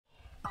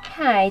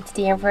Hi,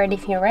 today I'm ready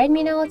for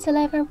Redmi Note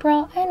 11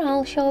 Pro and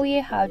I'll show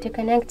you how to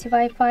connect to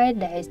Wi-Fi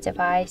this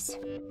device.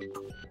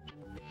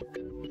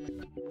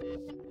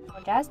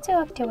 Just to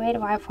activate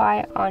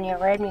Wi-Fi on your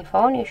Redmi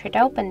phone, you should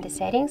open the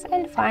settings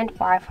and find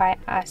Wi-Fi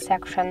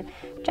section.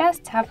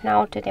 Just tap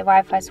now to the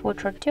Wi-Fi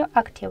switcher to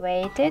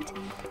activate it,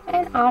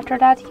 and after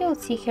that you'll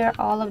see here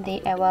all of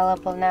the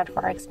available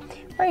networks.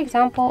 For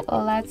example,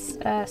 let's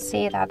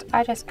see that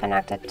I just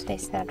connected to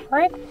this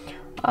network.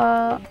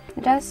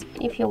 Just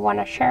if you want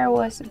to share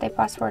with the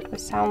password with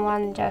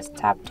someone, just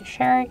tap to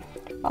share.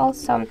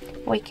 Also,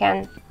 we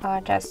can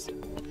just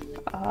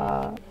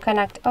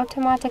connect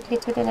automatically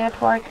to the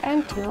network,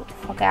 and to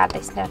forget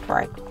this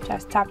network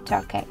just tap to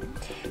OK.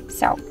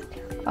 So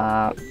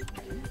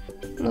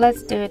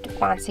let's do it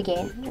once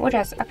again. We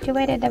just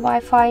activated the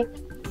Wi-Fi.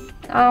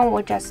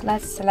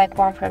 Let's select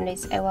one from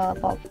these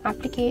available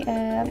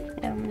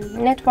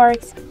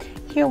networks.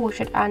 Here we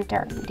should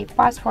enter the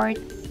password.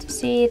 To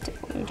see it,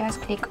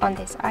 just click on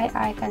this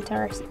icon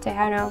to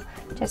have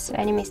just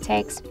any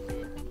mistakes.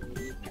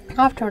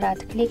 After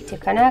that, click to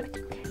connect.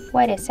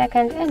 Wait a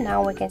second, and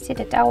now we can see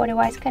that our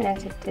device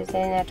connected to the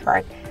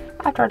network.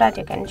 After that,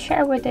 you can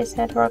share with this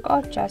network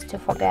or just to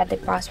forget the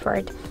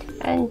password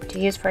and to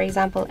use, for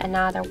example,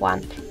 another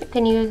one. You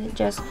can use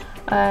just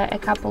a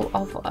couple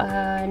of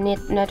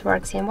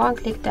networks in one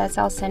click. That's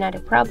also not a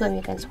problem.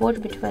 You can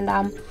switch between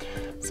them.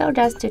 So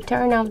just to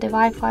turn off the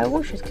Wi-Fi,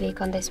 we should click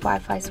on this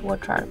Wi-Fi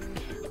switcher.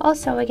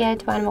 Also, we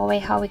get one more way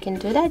how we can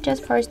do that.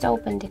 Just first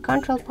open the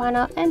control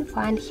panel and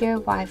find here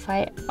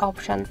Wi-Fi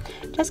option.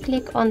 Just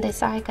click on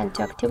this icon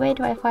to activate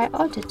Wi-Fi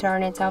or to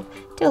turn it off.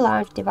 To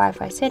launch the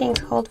Wi-Fi settings,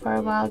 hold for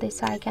a while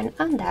this icon,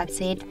 and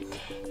that's it.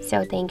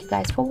 So thank you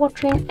guys for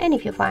watching, and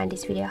if you find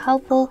this video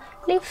helpful,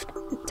 leave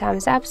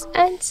thumbs up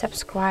and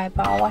subscribe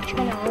our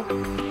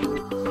channel.